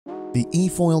The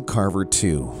Efoil Carver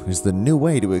 2 is the new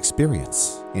way to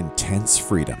experience intense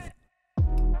freedom.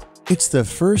 It's the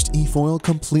first Efoil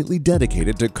completely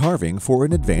dedicated to carving for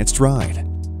an advanced ride.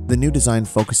 The new design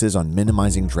focuses on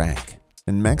minimizing drag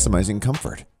and maximizing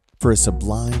comfort for a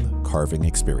sublime carving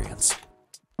experience.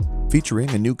 Featuring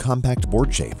a new compact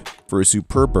board shape for a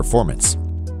superb performance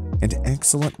and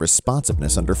excellent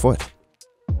responsiveness underfoot.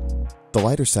 The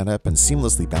lighter setup and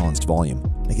seamlessly balanced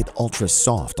volume make it ultra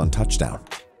soft on touchdown.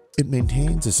 It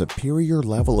maintains a superior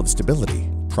level of stability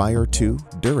prior to,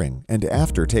 during, and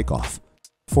after takeoff.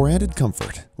 For added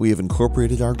comfort, we have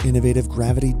incorporated our innovative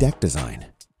gravity deck design.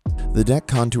 The deck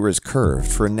contour is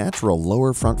curved for a natural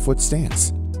lower front foot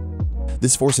stance.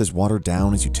 This forces water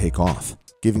down as you take off,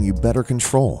 giving you better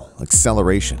control,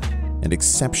 acceleration, and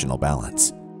exceptional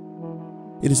balance.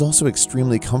 It is also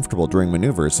extremely comfortable during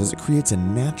maneuvers as it creates a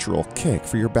natural kick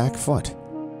for your back foot.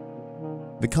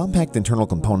 The compact internal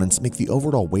components make the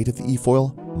overall weight of the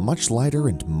Efoil much lighter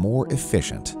and more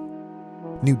efficient.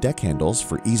 New deck handles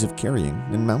for ease of carrying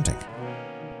and mounting.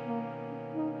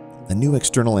 A new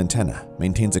external antenna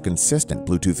maintains a consistent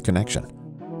Bluetooth connection.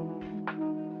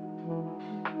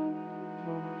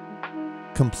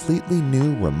 Completely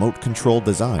new remote control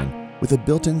design with a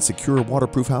built-in secure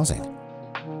waterproof housing.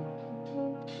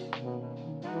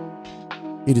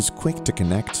 It is quick to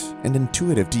connect and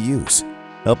intuitive to use,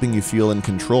 helping you feel in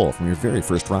control from your very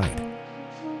first ride.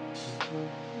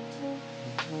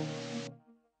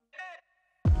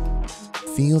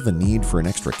 Feel the need for an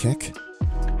extra kick?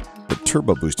 The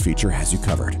Turbo Boost feature has you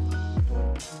covered.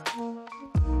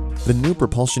 The new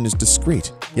propulsion is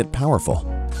discreet yet powerful,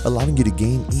 allowing you to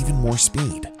gain even more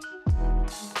speed.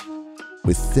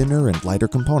 With thinner and lighter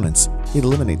components, it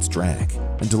eliminates drag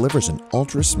and delivers an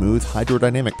ultra-smooth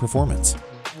hydrodynamic performance.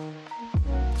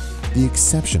 The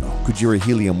exceptional Kujira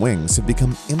Helium wings have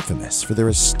become infamous for their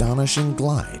astonishing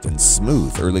glide and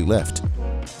smooth early lift.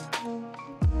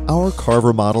 Our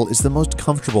Carver model is the most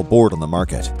comfortable board on the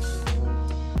market.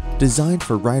 Designed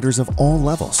for riders of all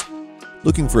levels,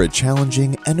 looking for a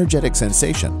challenging, energetic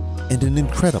sensation and an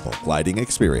incredible gliding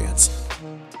experience.